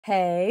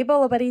Hey,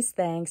 Bolo buddies,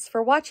 thanks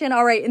for watching.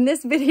 All right, in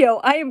this video,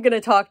 I am going to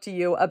talk to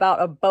you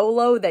about a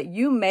bolo that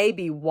you may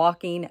be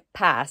walking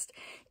past.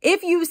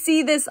 If you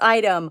see this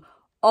item,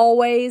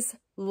 always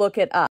look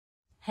it up.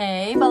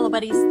 Hey, Bolo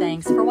buddies,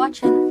 thanks for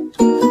watching.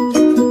 Full-time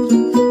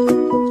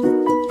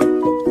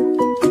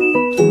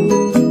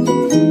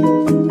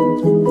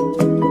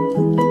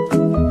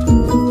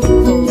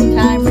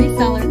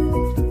reseller.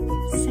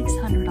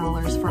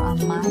 $600 for a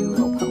My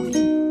Little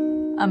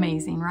Pony.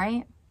 Amazing,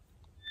 right?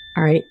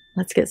 All right,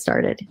 let's get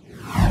started.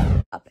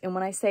 And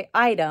when I say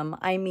item,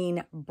 I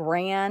mean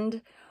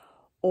brand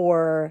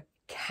or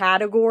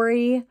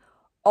category.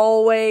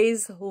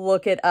 Always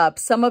look it up.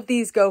 Some of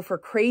these go for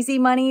crazy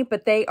money,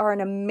 but they are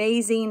an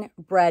amazing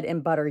bread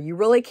and butter. You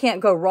really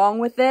can't go wrong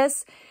with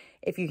this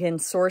if you can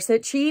source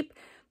it cheap.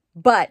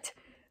 But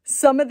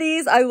some of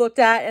these I looked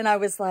at and I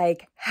was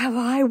like, have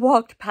I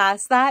walked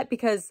past that?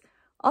 Because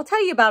I'll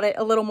tell you about it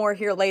a little more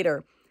here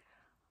later.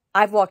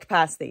 I've walked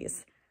past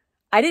these.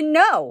 I didn't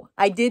know.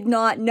 I did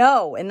not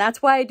know. And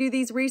that's why I do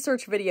these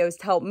research videos,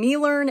 to help me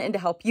learn and to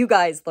help you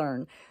guys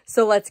learn.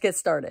 So let's get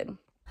started.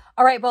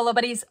 All right, Bolo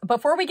buddies,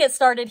 before we get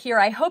started here,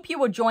 I hope you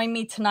will join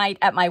me tonight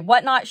at my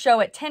Whatnot show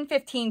at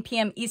 10:15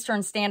 p.m.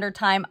 Eastern Standard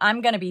Time. I'm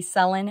going to be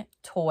selling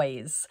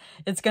toys.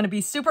 It's going to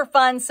be super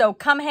fun, so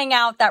come hang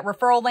out. That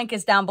referral link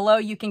is down below.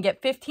 You can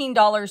get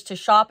 $15 to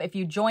shop if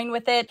you join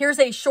with it. Here's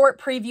a short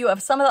preview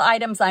of some of the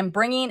items I'm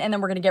bringing, and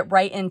then we're going to get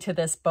right into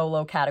this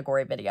bolo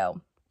category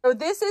video. So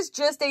this is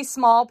just a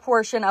small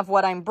portion of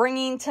what I'm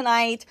bringing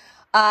tonight.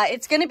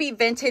 It's going to be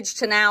vintage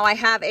to now. I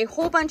have a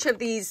whole bunch of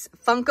these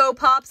Funko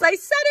Pops. I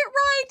said it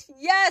right.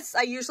 Yes,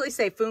 I usually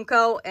say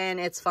Funko and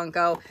it's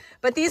Funko.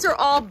 But these are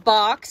all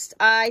boxed.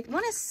 I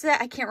want to say,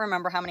 I can't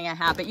remember how many I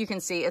have, but you can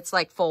see it's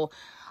like full.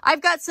 I've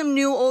got some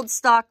new old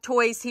stock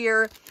toys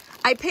here.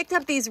 I picked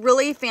up these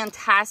really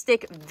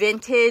fantastic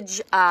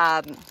vintage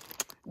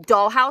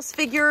dollhouse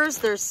figures.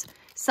 There's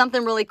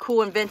something really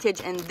cool and vintage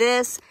in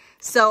this.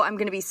 So I'm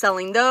going to be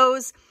selling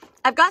those.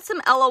 I've got some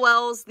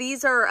LOLs.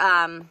 These are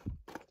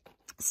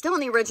still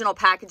in the original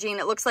packaging.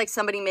 It looks like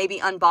somebody maybe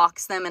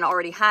unboxed them and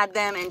already had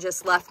them and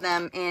just left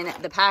them in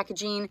the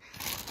packaging.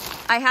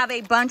 I have a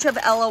bunch of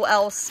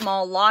LOL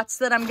small lots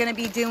that I'm going to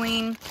be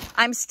doing.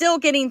 I'm still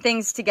getting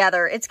things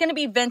together. It's going to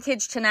be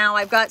vintage to now.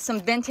 I've got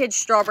some vintage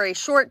strawberry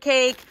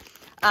shortcake.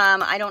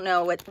 I don't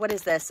know. What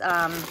is this?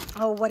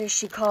 Oh, what is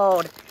she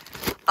called?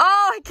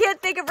 Oh, I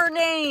can't think of her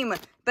name.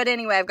 But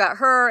anyway, I've got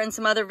her and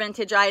some other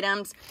vintage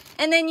items.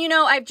 And then, you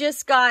know, I've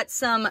just got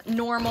some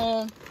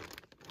normal,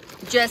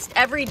 just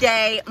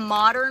everyday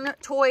modern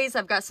toys.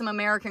 I've got some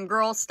American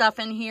Girl stuff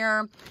in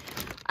here.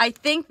 I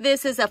think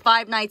this is a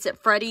Five Nights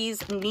at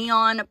Freddy's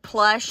neon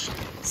plush.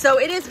 So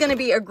it is going to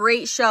be a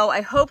great show. I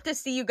hope to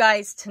see you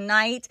guys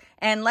tonight.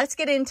 And let's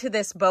get into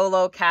this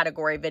bolo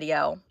category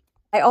video.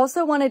 I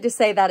also wanted to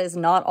say that is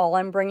not all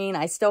I'm bringing.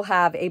 I still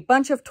have a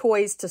bunch of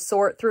toys to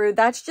sort through.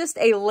 That's just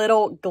a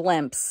little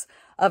glimpse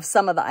of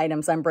some of the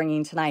items I'm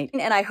bringing tonight.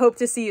 And I hope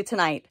to see you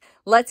tonight.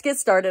 Let's get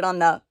started on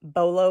the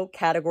bolo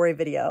category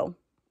video.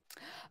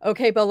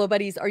 Okay, bolo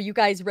buddies, are you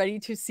guys ready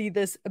to see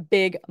this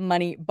big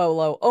money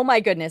bolo? Oh my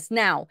goodness.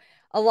 Now,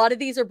 a lot of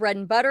these are bread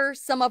and butter.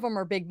 Some of them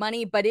are big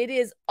money, but it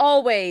is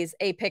always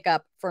a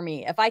pickup for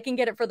me. If I can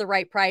get it for the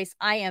right price,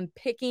 I am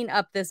picking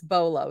up this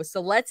bolo.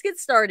 So let's get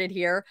started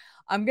here.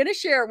 I'm going to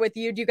share it with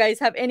you. Do you guys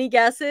have any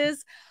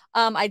guesses?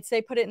 I'd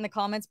say put it in the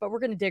comments, but we're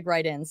going to dig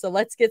right in. So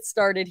let's get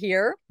started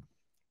here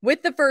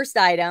with the first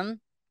item.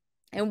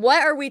 And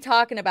what are we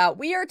talking about?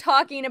 We are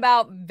talking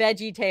about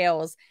Veggie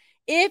Tales.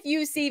 If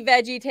you see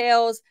Veggie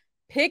Tales,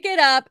 pick it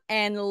up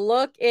and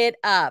look it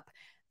up.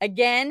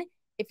 Again,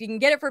 if you can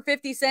get it for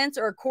 50 cents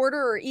or a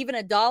quarter or even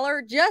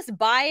 $1, just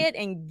buy it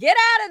and get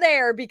out of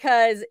there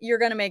because you're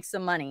going to make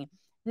some money.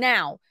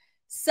 Now,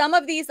 some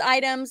of these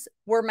items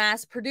were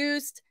mass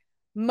produced.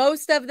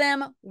 Most of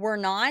them were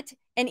not.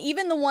 And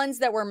even the ones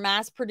that were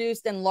mass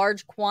produced in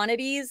large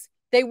quantities,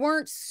 they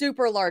weren't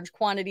super large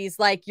quantities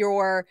like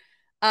your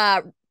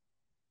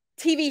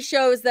TV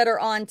shows that are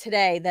on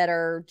today that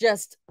are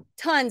just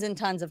tons and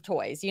tons of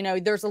toys. You know,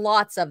 there's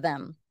lots of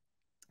them.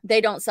 They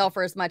don't sell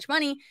for as much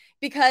money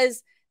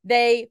because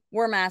they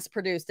were mass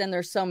produced and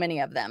there's so many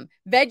of them.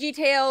 Veggie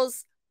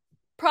Tales,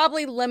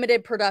 probably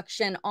limited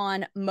production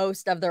on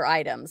most of their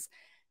items.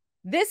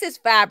 This is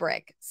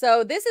fabric.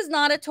 So this is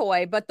not a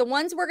toy, but the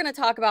ones we're going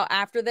to talk about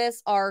after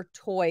this are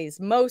toys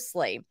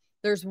mostly.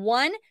 There's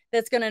one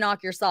that's going to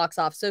knock your socks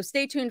off. So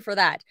stay tuned for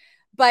that.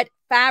 But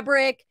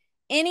fabric,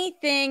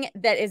 anything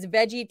that is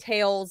Veggie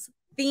Tales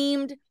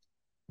themed,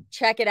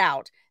 check it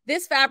out.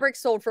 This fabric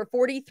sold for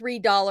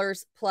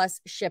 $43 plus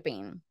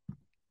shipping.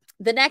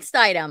 The next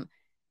item,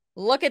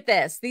 look at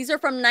this. These are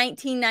from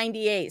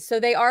 1998, so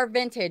they are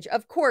vintage.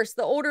 Of course,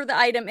 the older the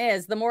item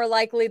is, the more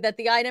likely that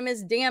the item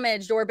is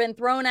damaged or been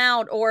thrown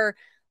out or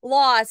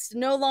lost,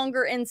 no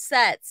longer in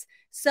sets.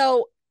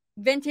 So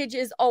vintage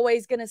is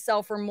always going to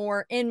sell for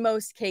more in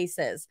most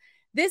cases.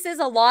 This is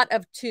a lot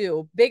of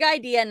two. Big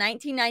Idea,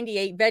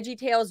 1998, Veggie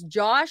Tales,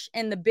 Josh,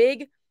 and the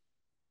Big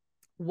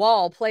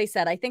Wall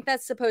playset. I think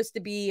that's supposed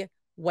to be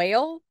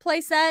whale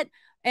playset,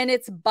 and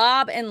it's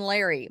Bob and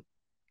Larry.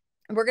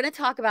 We're going to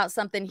talk about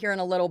something here in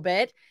a little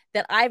bit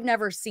that I've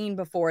never seen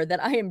before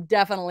that I am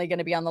definitely going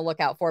to be on the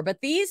lookout for.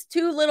 But these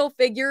two little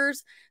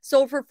figures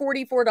sold for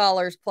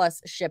 $44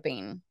 plus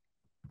shipping.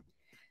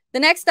 The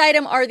next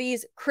item are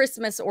these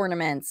Christmas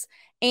ornaments.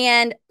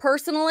 And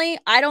personally,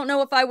 I don't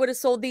know if I would have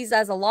sold these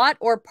as a lot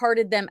or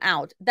parted them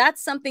out.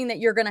 That's something that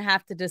you're going to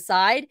have to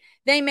decide.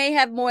 They may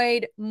have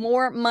made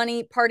more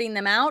money parting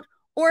them out,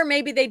 or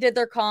maybe they did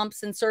their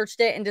comps and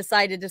searched it and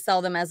decided to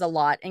sell them as a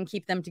lot and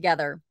keep them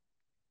together.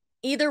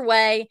 Either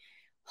way,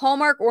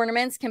 Hallmark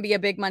ornaments can be a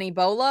big money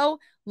bolo.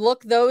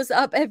 Look those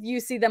up if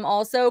you see them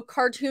also.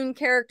 Cartoon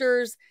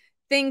characters,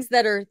 things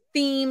that are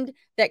themed,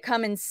 that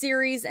come in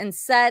series and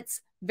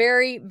sets.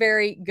 Very,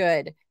 very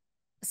good.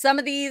 Some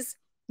of these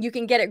you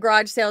can get at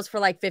garage sales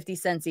for like 50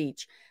 cents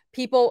each.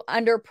 People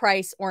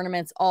underprice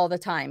ornaments all the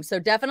time. So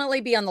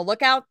definitely be on the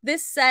lookout.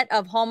 This set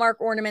of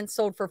Hallmark ornaments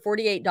sold for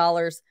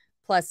 $48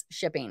 plus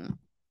shipping.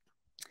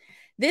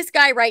 This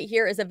guy right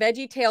here is a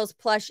Veggie Tales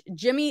plush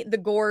Jimmy the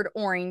Gourd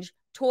orange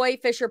toy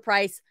Fisher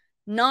Price.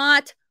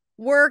 Not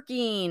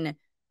working.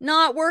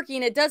 Not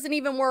working. It doesn't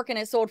even work, and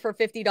it sold for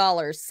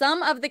 $50.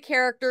 Some of the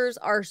characters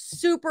are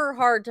super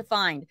hard to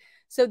find.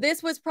 So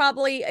this was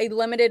probably a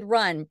limited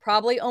run.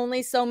 Probably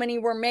only so many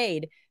were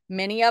made.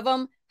 Many of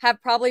them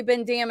have probably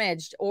been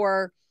damaged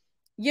or,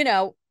 you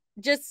know,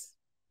 just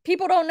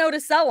people don't know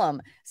to sell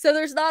them. So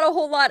there's not a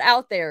whole lot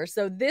out there.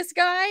 So this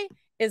guy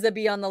is a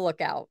be on the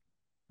lookout.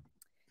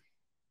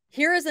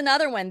 Here is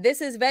another one.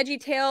 This is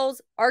Veggie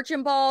Tales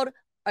Archibald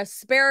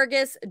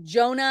Asparagus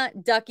Jonah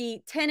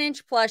Ducky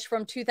 10-inch plush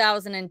from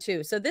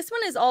 2002. So this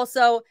one is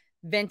also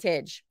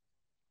vintage.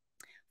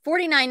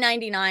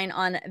 $49.99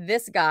 on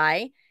this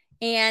guy.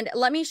 And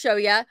let me show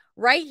you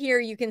right here.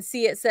 You can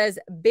see it says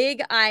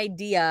Big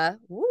Idea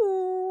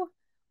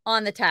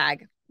on the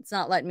tag. It's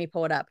not letting me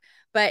pull it up,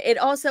 but it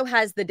also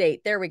has the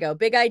date. There we go.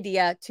 Big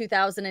Idea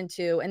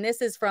 2002. And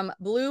this is from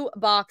Blue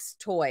Box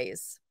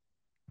Toys.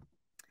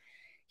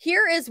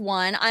 Here is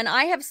one, and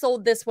I have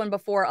sold this one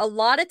before. A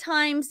lot of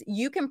times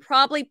you can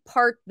probably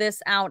part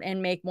this out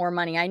and make more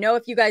money. I know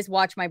if you guys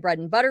watch my bread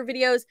and butter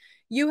videos,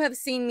 you have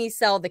seen me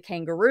sell the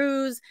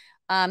kangaroos,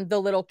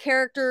 the little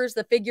characters,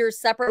 the figures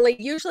separately.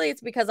 Usually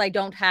it's because I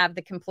don't have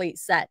the complete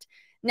set.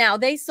 Now,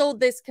 they sold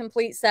this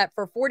complete set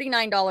for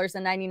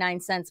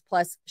 $49.99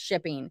 plus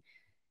shipping.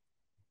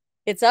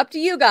 It's up to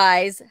you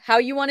guys how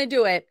you want to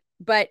do it,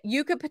 but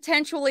you could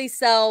potentially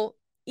sell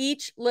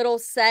each little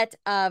set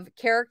of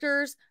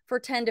characters for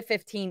 10 to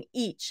 15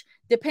 each,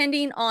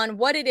 depending on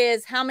what it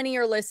is, how many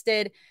are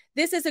listed.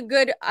 This is a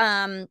good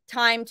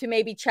time to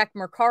maybe check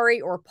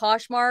Mercari or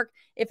Poshmark.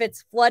 If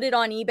it's flooded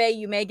on eBay,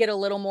 you may get a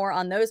little more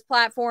on those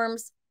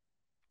platforms.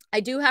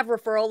 I do have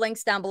referral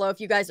links down below. If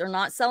you guys are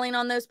not selling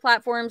on those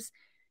platforms,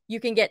 you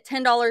can get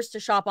 $10 to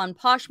shop on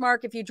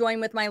Poshmark if you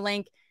join with my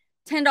link,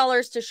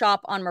 $10 to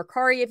shop on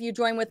Mercari if you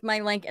join with my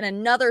link, and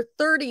another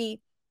 30,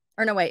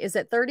 or no, wait, is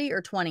it 30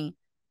 or 20?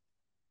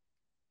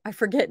 I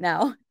forget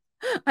now.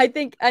 I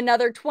think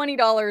another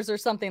 $20 or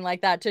something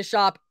like that to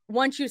shop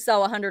once you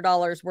sell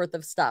 $100 worth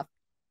of stuff.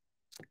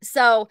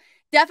 So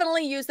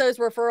definitely use those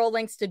referral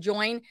links to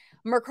join.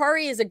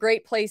 Mercari is a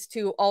great place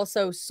to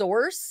also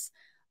source.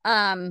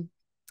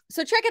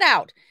 So check it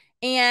out.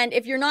 And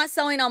if you're not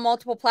selling on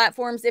multiple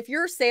platforms, if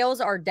your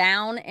sales are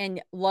down and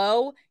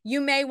low,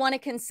 you may want to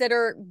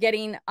consider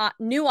getting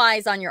new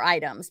eyes on your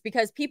items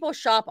because people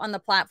shop on the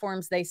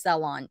platforms they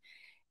sell on.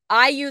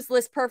 I use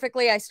List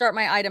Perfectly. I start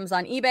my items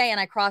on eBay and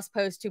I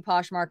cross-post to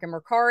Poshmark and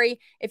Mercari.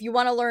 If you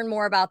want to learn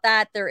more about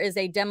that, there is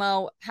a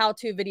demo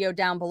how-to video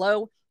down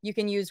below. You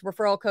can use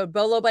referral code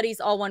bolobuddies,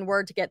 all one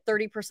word, to get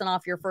 30%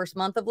 off your first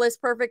month of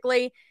List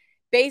Perfectly.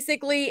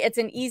 Basically, it's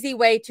an easy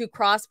way to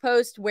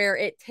cross-post where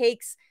it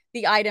takes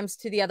the items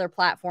to the other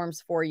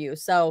platforms for you.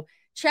 So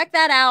check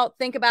that out.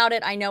 Think about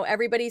it. I know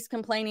everybody's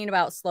complaining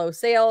about slow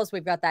sales.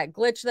 We've got that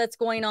glitch that's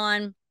going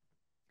on.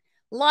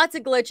 Lots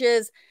of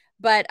glitches.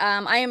 But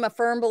I am a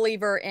firm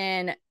believer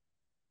in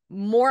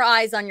more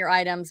eyes on your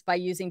items by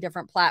using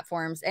different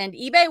platforms. And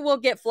eBay will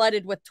get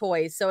flooded with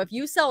toys. So if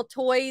you sell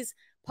toys,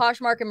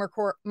 Poshmark and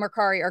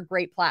Mercari are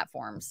great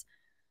platforms.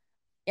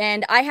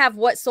 And I have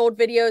what sold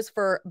videos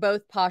for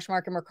both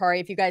Poshmark and Mercari.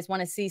 If you guys want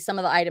to see some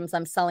of the items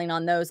I'm selling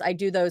on those, I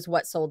do those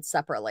what sold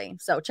separately.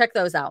 So check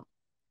those out.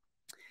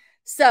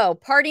 So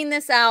parting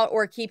this out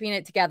or keeping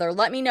it together,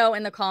 let me know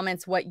in the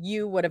comments what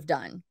you would have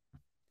done.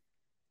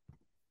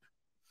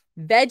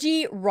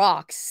 Veggie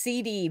Rocks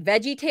CD,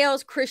 Veggie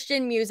Tales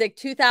Christian Music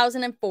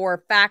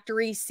 2004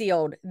 factory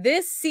sealed.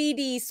 This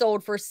CD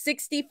sold for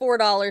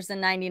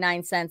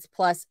 $64.99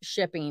 plus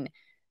shipping.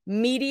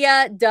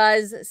 Media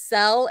does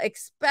sell,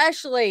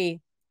 especially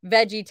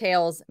Veggie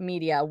Tales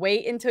media.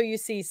 Wait until you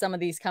see some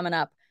of these coming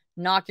up.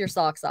 Knock your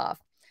socks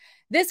off.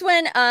 This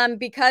one,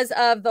 because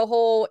of the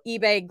whole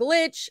eBay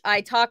glitch,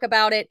 I talk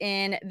about it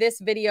in this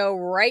video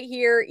right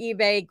here,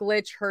 eBay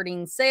glitch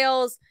hurting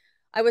sales.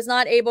 I was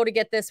not able to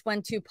get this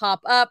one to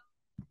pop up.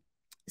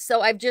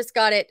 So I've just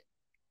got it.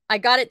 I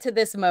got it to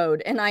this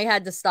mode and I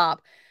had to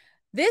stop.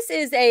 This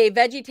is a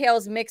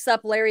VeggieTales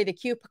mix-up Larry the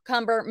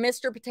Cucumber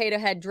Mr. Potato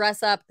Head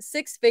dress-up,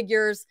 6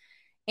 figures,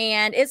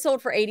 and it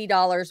sold for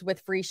 $80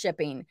 with free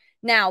shipping.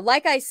 Now,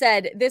 like I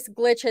said, this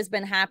glitch has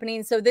been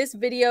happening, so this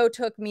video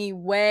took me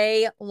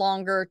way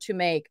longer to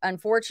make.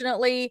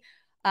 Unfortunately,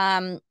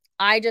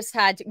 I just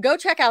had to go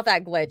check out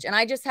that glitch, and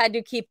I just had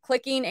to keep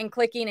clicking and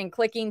clicking and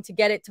clicking to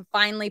get it to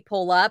finally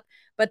pull up.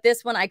 But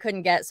this one I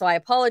couldn't get, so I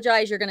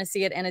apologize. You're going to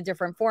see it in a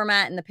different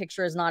format, and the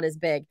picture is not as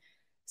big.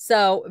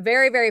 So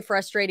very, very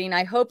frustrating.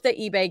 I hope that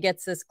eBay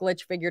gets this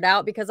glitch figured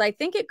out because I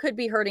think it could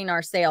be hurting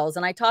our sales.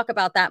 And I talk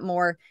about that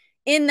more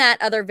in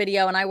that other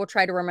video, and I will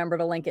try to remember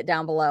to link it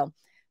down below.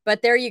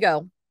 But there you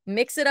go.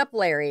 Mix it up,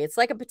 Larry. It's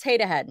like a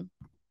potato head.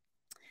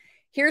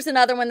 Here's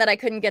another one that I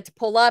couldn't get to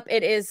pull up.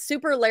 It is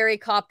Super Larry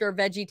Copter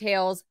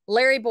VeggieTales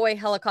Larry Boy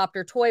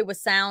Helicopter toy with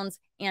sounds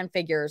and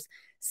figures.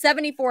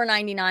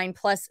 $74.99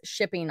 plus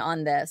shipping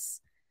on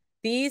this.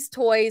 These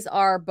toys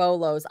are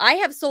Bolos. I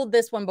have sold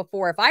this one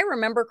before. If I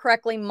remember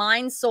correctly,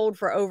 mine sold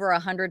for over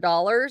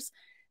 $100.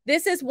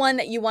 This is one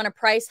that you want to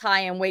price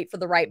high and wait for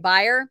the right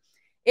buyer.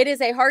 It is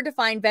a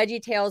hard-to-find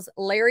VeggieTales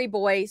Larry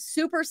Boy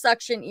Super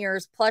Suction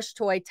Ears plush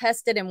toy,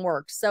 tested and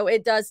worked. So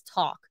it does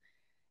talk.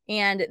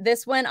 And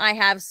this one I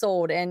have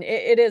sold, and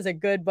it is a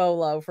good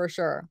Bolo for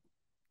sure.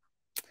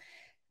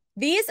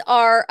 These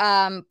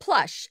are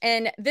plush,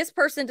 and this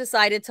person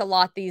decided to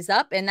lot these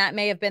up, and that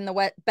may have been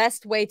the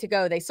best way to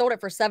go. They sold it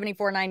for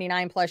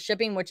 $74.99 plus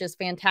shipping, which is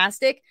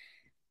fantastic.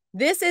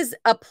 This is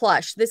a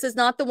plush. This is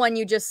not the one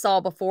you just saw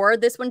before.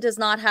 This one does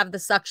not have the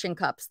suction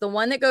cups. The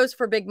one that goes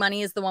for big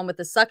money is the one with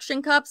the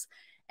suction cups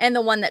and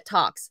the one that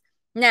talks.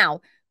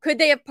 Now, could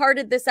they have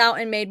parted this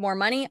out and made more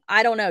money?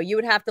 I don't know. You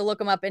would have to look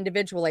them up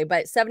individually,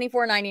 but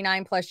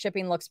 $74.99 plus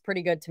shipping looks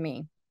pretty good to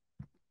me.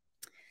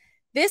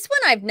 This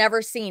one I've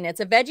never seen. It's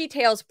a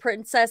VeggieTales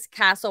Princess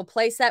Castle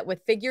playset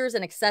with figures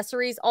and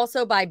accessories,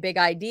 also by Big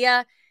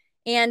Idea.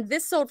 And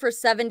this sold for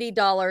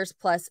 $70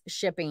 plus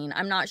shipping.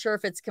 I'm not sure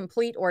if it's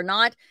complete or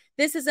not.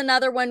 This is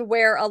another one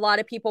where a lot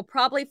of people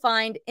probably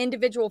find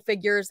individual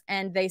figures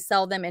and they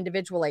sell them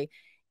individually.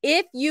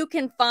 If you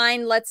can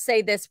find, let's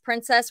say, this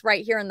princess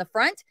right here in the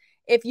front,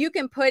 if you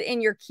can put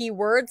in your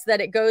keywords that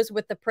it goes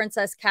with the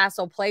Princess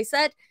Castle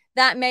playset,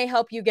 that may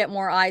help you get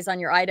more eyes on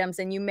your items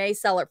and you may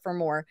sell it for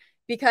more.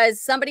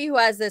 Because somebody who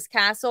has this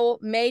castle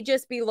may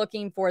just be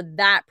looking for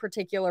that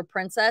particular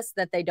princess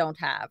that they don't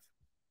have.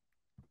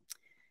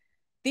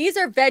 These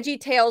are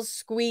VeggieTales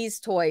squeeze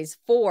toys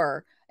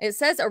for, it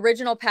says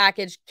original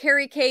package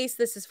carry case.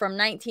 This is from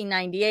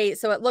 1998.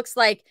 So it looks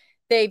like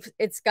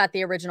it's got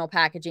the original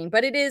packaging,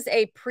 but it is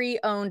a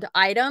pre-owned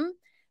item.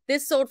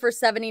 This sold for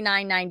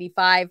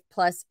 $79.95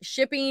 plus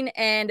shipping,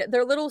 and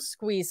they're little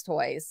squeeze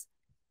toys.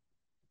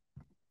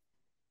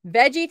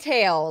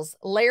 VeggieTales,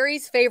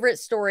 Larry's Favorite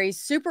Stories,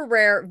 super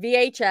rare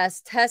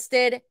VHS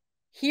tested.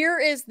 Here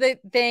is the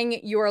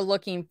thing you are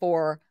looking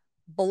for.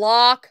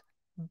 Blockbuster.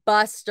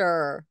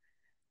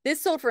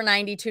 This sold for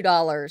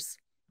 $92.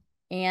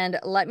 And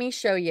let me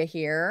show you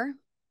here.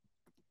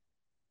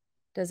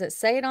 Does it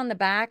say it on the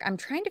back? I'm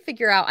trying to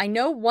figure out. I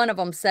know one of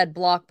them said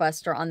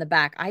Blockbuster on the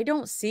back. I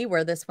don't see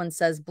where this one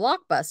says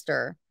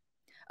Blockbuster.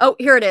 Oh,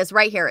 here it is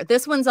right here.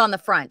 This one's on the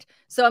front.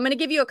 So I'm going to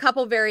give you a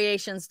couple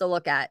variations to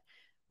look at.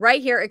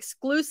 Right here,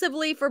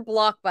 exclusively for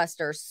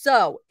Blockbuster.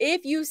 So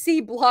if you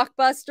see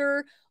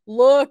Blockbuster,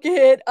 look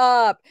it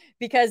up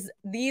because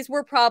these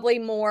were probably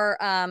more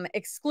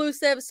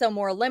exclusive, so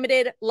more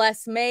limited,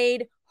 less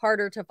made,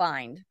 harder to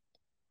find.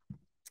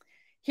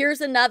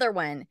 Here's another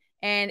one,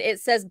 and it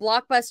says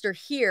Blockbuster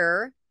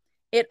here.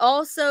 It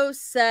also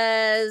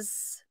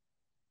says,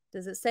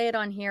 does it say it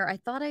on here? I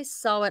thought I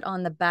saw it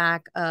on the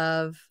back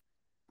of,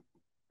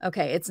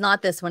 okay, it's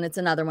not this one. It's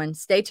another one.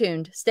 Stay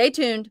tuned. Stay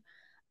tuned.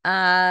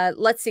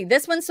 Let's see.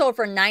 This one sold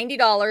for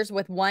 $90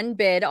 with one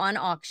bid on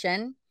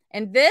auction.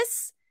 And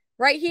this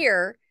right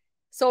here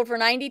sold for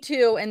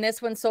 $92, and this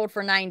one sold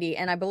for $90.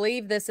 And I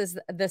believe this is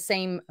the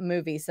same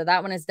movie. So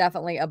that one is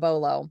definitely a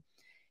Bolo.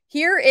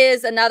 Here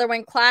is another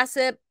one,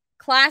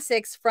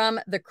 classics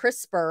from the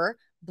CRISPR,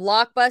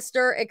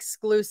 Blockbuster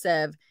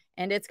exclusive.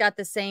 And it's got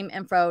the same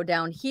info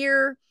down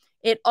here.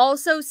 It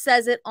also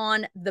says it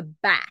on the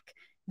back.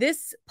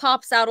 This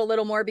pops out a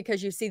little more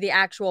because you see the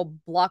actual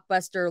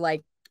Blockbuster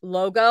like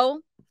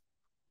logo.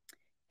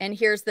 And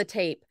here's the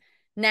tape.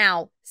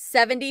 Now,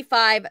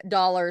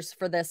 $75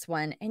 for this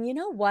one. And you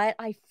know what?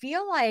 I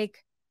feel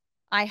like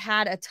I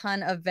had a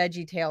ton of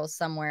VeggieTales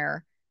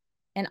somewhere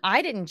and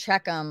I didn't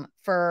check them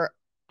for,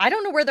 I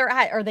don't know where they're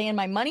at. Are they in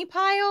my money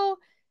pile?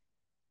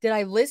 Did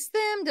I list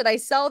them? Did I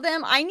sell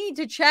them? I need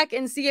to check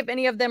and see if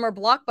any of them are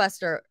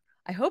Blockbuster.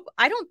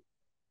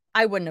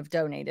 I wouldn't have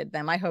donated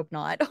them. I hope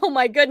not. Oh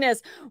my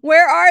goodness.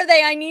 Where are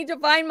they? I need to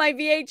find my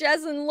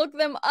VHS and look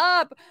them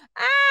up.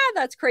 Ah,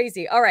 that's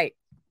crazy. All right.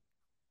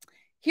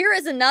 Here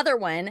is another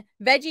one.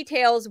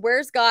 VeggieTales,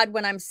 Where's God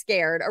When I'm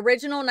Scared?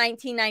 Original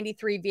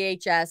 1993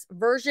 VHS,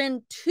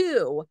 version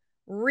 2.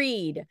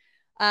 Read.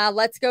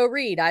 Let's go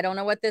read. I don't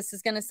know what this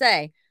is going to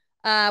say.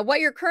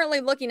 What you're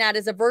currently looking at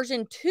is a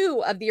version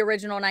 2 of the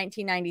original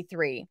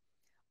 1993.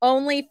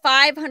 Only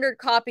 500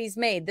 copies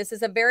made. This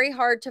is a very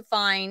hard to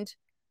find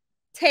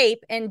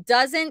tape and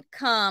doesn't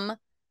come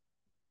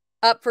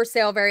up for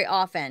sale very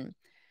often.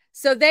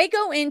 So they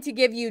go in to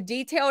give you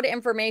detailed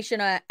information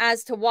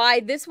as to why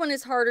this one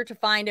is harder to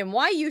find and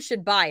why you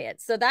should buy it.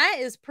 So that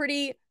is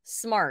pretty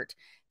smart.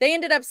 They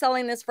ended up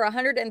selling this for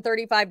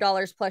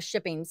 $135 plus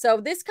shipping.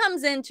 So this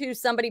comes into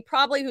somebody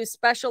probably who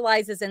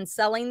specializes in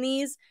selling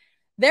these.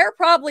 They're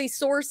probably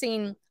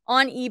sourcing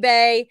on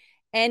eBay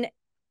and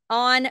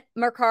on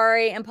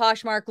Mercari and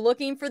Poshmark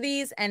looking for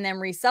these and then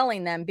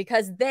reselling them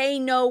because they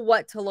know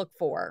what to look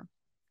for.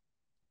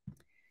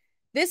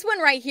 This one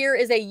right here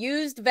is a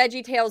used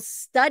VeggieTales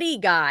study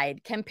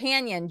guide,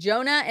 companion,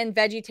 Jonah and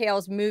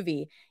VeggieTales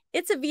movie.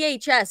 It's a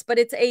VHS, but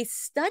it's a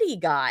study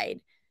guide.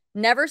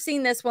 Never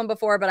seen this one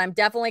before, but I'm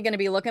definitely going to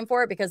be looking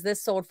for it because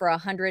this sold for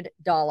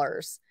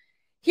 $100.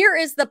 Here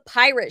is the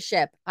pirate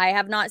ship. I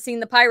have not seen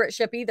the pirate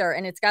ship either,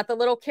 and it's got the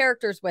little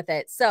characters with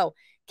it. So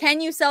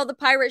can you sell the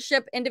pirate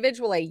ship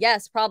individually?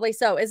 Yes, probably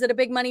so. Is it a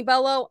big money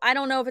bolo? I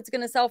don't know if it's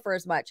going to sell for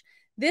as much.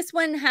 This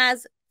one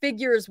has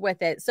figures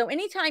with it. So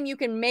anytime you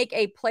can make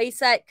a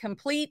playset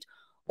complete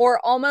or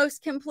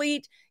almost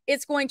complete,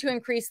 it's going to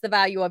increase the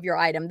value of your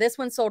item. This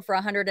one sold for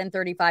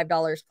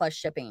 $135 plus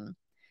shipping.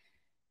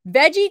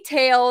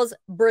 VeggieTales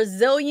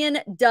Brazilian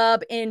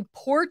dub in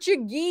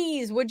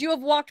Portuguese. Would you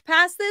have walked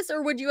past this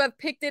or would you have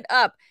picked it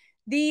up?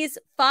 These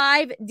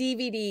 5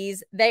 DVDs,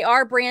 they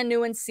are brand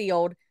new and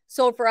sealed,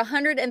 sold for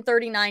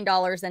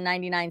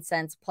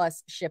 $139.99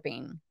 plus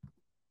shipping.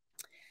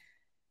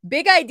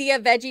 Big Idea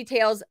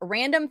VeggieTales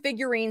Random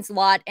Figurines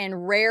Lot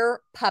and Rare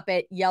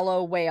Puppet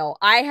Yellow Whale.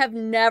 I have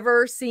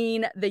never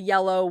seen the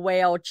yellow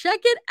whale. Check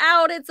it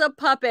out. It's a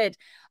puppet.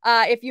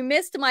 If you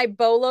missed my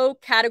Bolo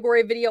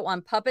category video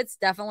on puppets,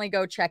 definitely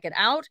go check it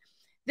out.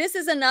 This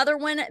is another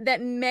one that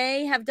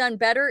may have done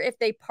better if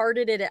they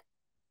parted it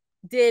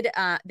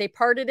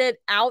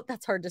out.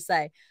 That's hard to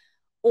say.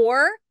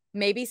 Or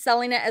maybe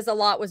selling it as a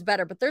lot was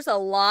better. But there's a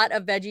lot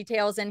of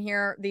VeggieTales in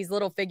here, these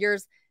little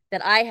figures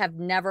that I have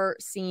never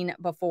seen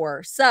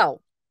before.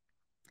 So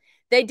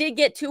they did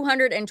get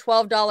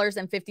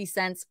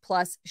 $212.50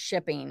 plus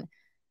shipping.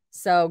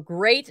 So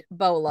great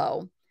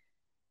bolo.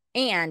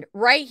 And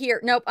right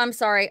here, nope, I'm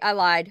sorry, I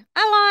lied.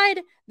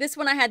 This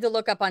one I had to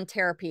look up on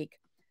JiaroPack.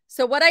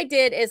 So what I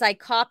did is I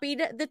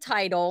copied the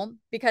title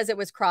because it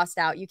was crossed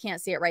out. You can't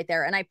see it right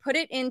there. And I put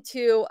it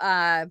into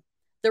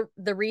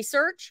the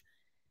research.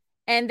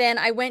 And then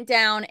I went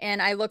down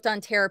and I looked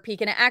on JiaroPack,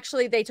 and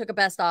actually they took a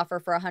best offer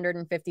for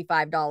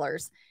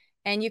 $155.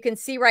 And you can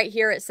see right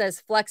here, it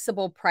says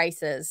flexible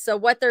prices. So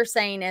what they're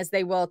saying is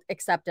they will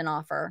accept an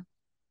offer.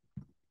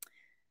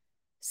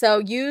 So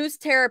use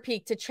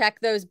JiaroPack to check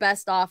those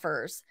best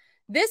offers.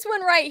 This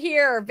one right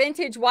here,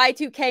 vintage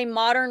Y2K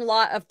modern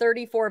lot of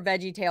 34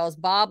 VeggieTales,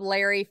 Bob,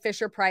 Larry,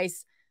 Fisher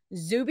Price,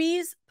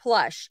 Zubies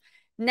plush.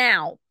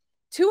 Now,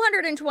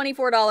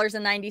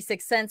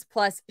 $224.96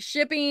 plus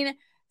shipping.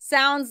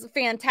 Sounds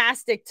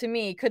fantastic to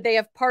me. Could they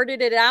have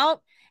parted it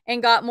out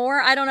and got more?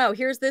 I don't know.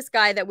 Here's this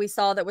guy that we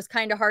saw that was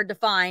kind of hard to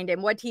find.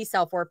 And what'd he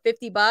sell for?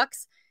 50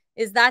 bucks?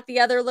 Is that the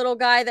other little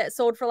guy that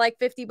sold for like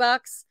 50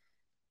 bucks?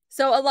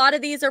 So a lot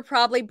of these are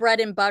probably bread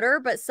and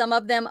butter, but some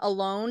of them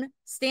alone,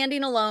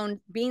 standing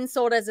alone, being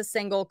sold as a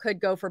single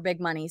could go for big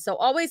money. So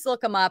always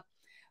look them up.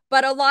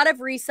 But a lot of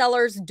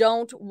resellers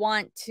don't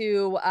want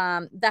to,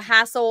 the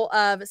hassle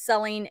of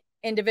selling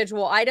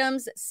individual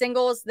items,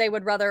 singles, they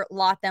would rather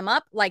lot them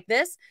up like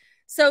this.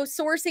 So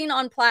sourcing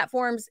on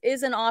platforms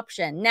is an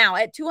option. Now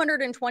at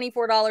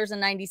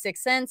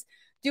 $224.96,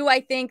 do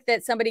I think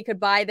that somebody could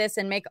buy this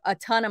and make a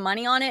ton of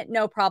money on it?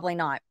 No, probably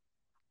not.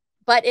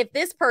 But if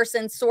this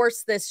person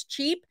sourced this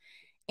cheap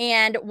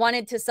and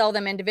wanted to sell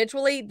them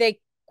individually,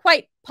 they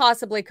quite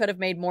possibly could have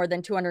made more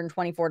than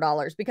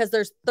 $224 because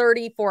there's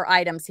 34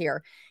 items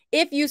here.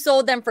 If you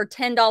sold them for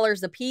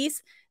 $10 a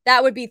piece,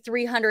 that would be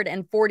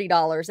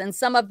 $340. And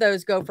some of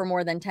those go for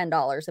more than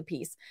 $10 a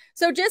piece.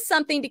 So just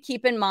something to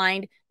keep in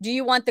mind. Do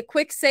you want the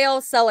quick sale,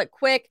 sell it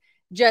quick,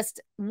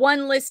 just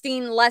one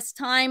listing, less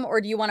time,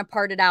 or do you want to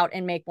part it out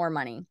and make more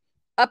money?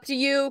 Up to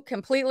you,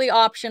 completely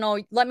optional.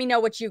 Let me know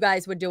what you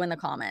guys would do in the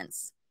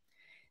comments.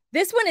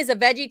 This one is a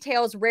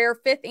VeggieTales Rare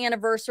 5th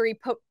Anniversary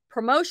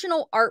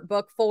Promotional Art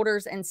Book,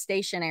 Folders, and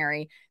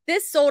Stationery.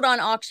 This sold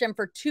on auction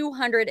for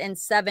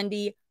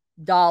 $270.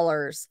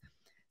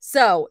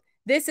 So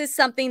this is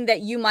something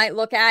that you might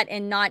look at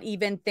and not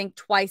even think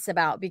twice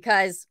about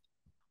because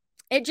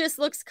it just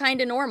looks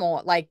kind of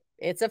normal. Like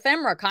it's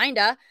ephemera, kind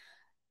of.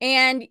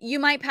 And you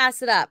might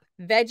pass it up.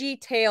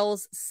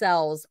 VeggieTales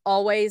sells.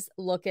 Always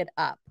look it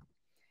up.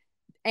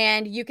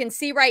 And you can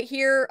see right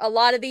here, a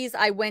lot of these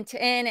I went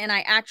in and I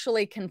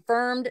actually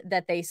confirmed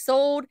that they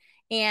sold.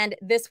 And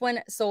this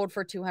one sold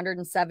for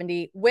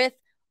 $270 with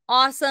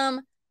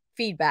awesome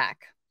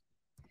feedback.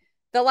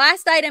 The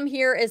last item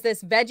here is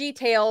this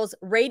VeggieTales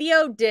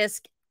radio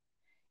disc,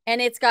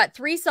 and it's got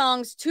 3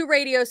 songs, 2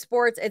 radio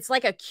sports. It's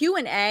like a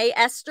Q&A,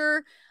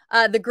 Esther,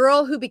 the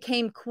girl who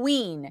became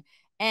queen.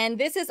 And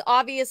this is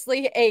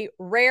obviously a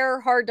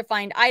rare, hard to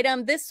find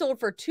item. This sold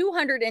for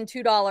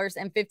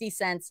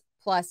 $202.50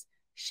 plus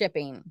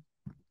shipping.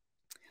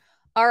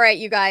 All right,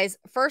 you guys,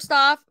 first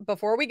off,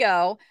 before we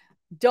go,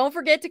 don't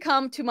forget to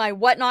come to my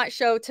Whatnot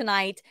show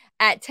tonight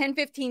at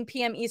 10:15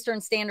 p.m.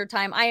 Eastern Standard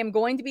Time. I am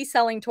going to be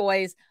selling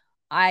toys.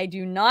 I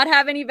do not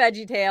have any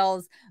Veggie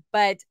Tales,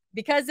 but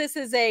because this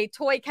is a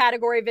toy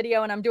category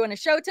video and I'm doing a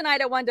show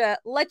tonight, I wanted to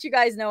let you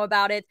guys know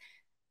about it.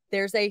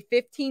 There's a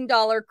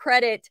 $15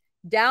 credit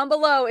down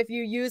below if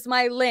you use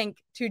my link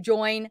to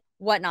join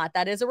Whatnot.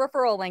 That is a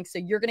referral link, so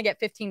you're going to get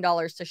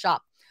 $15 to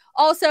shop.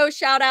 Also,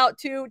 shout out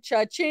to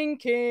Cha-Ching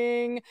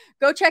King.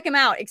 Go check him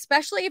out,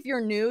 especially if you're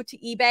new to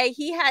eBay.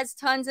 He has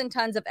tons and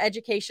tons of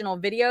educational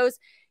videos.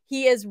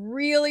 He is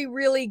really,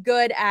 really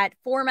good at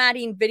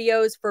formatting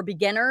videos for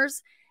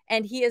beginners,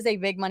 and he is a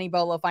big money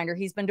bolo finder.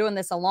 He's been doing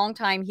this a long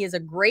time. He is a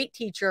great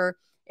teacher.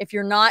 If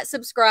you're not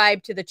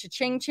subscribed to the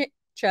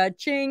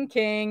Cha-Ching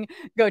King,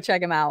 go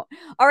check him out.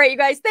 All right, you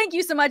guys, thank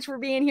you so much for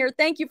being here.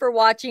 Thank you for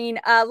watching.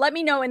 Let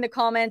me know in the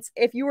comments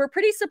if you were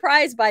pretty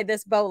surprised by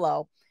this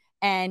bolo.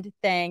 And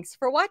thanks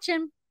for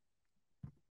watching.